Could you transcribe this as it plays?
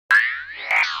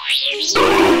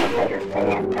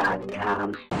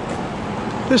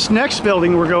This next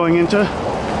building we're going into, it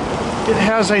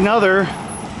has another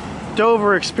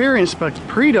Dover experience, but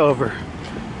pre-Dover.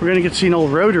 We're going to get to see an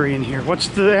old Rotary in here. What's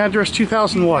the address?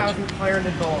 2000 what? 2000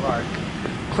 Clarendon Boulevard.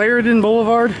 Clarendon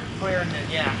Boulevard? Clarendon,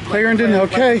 yeah. Clarendon,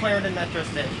 okay. Like Clarendon Metro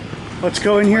Station. Let's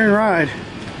go in here and ride.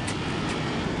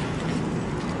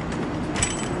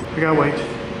 We gotta wait.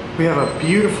 We have a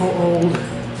beautiful old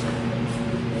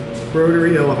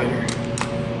Rotary elevator.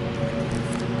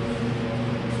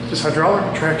 Is this hydraulic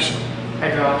or traction?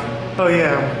 Hydraulic. Oh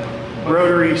yeah,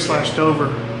 Rotary / Dover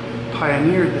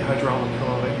pioneered the hydraulic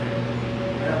elevator.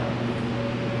 Yeah.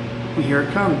 And here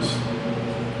it comes.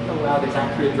 Oh wow, there's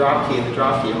actually a drop key in the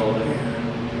drop key holder.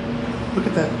 Yeah. Look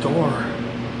at that door.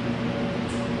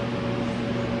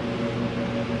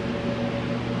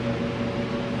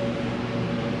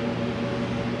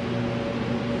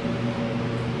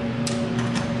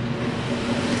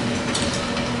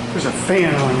 There's a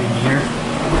fan on in here,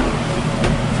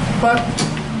 but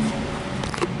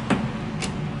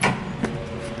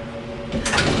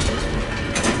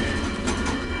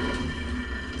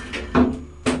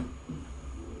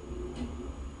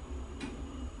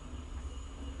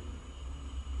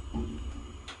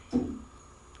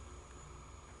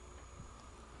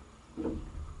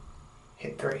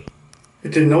Hit 3.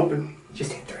 it didn't open.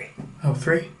 Just hit 3. Oh,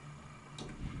 3?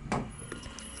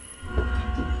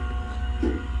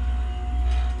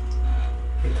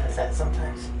 It does that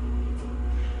sometimes.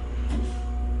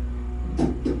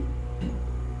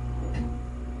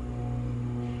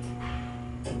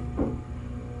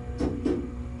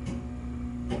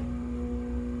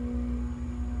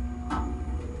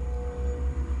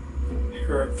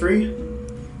 Here at 3.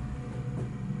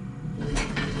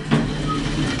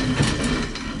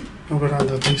 We'll go down to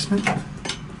the basement.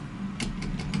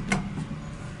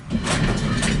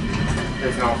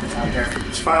 There's an office out here.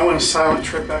 It's fine. I want a silent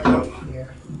trip back up. Yeah.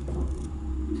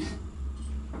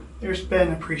 There's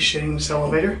Ben appreciating this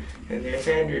elevator. And there's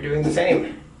Andrew doing the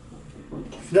same.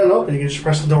 If it doesn't open, you can just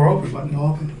press the door open button, it'll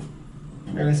open.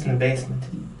 Or listen in the basement.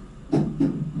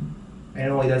 It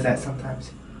only does that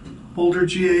sometimes. Older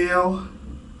GAL.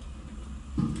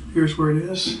 Here's where it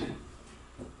is.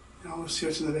 Now let's see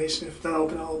what's in the basement. If it doesn't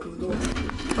open, I'll open the door.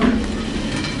 Okay.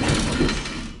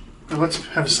 Now let's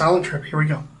have a silent trip. Here we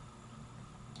go.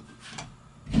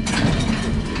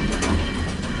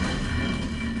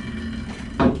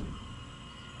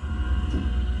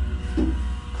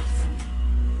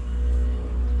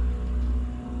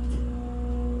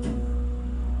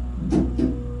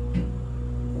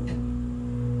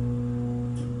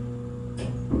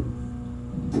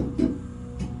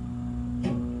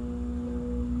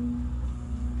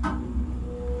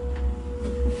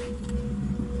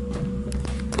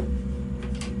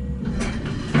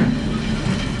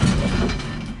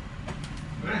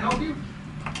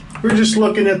 We're just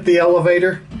looking at the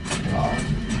elevator.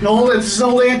 It's an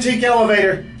old antique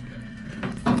elevator.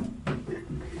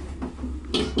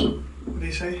 What did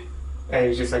he say? And he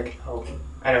was just like, oh,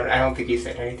 I don't think he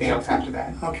said anything else after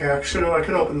that. Okay, I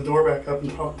could open the door back up and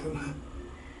talk to him.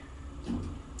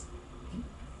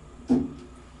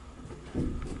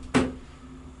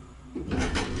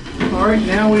 All right,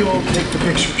 now we will take the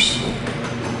pictures.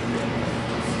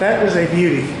 That is a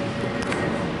beauty.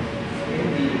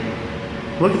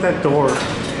 Look at that door.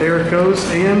 There it goes,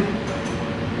 and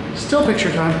still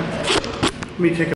picture time. Let me take a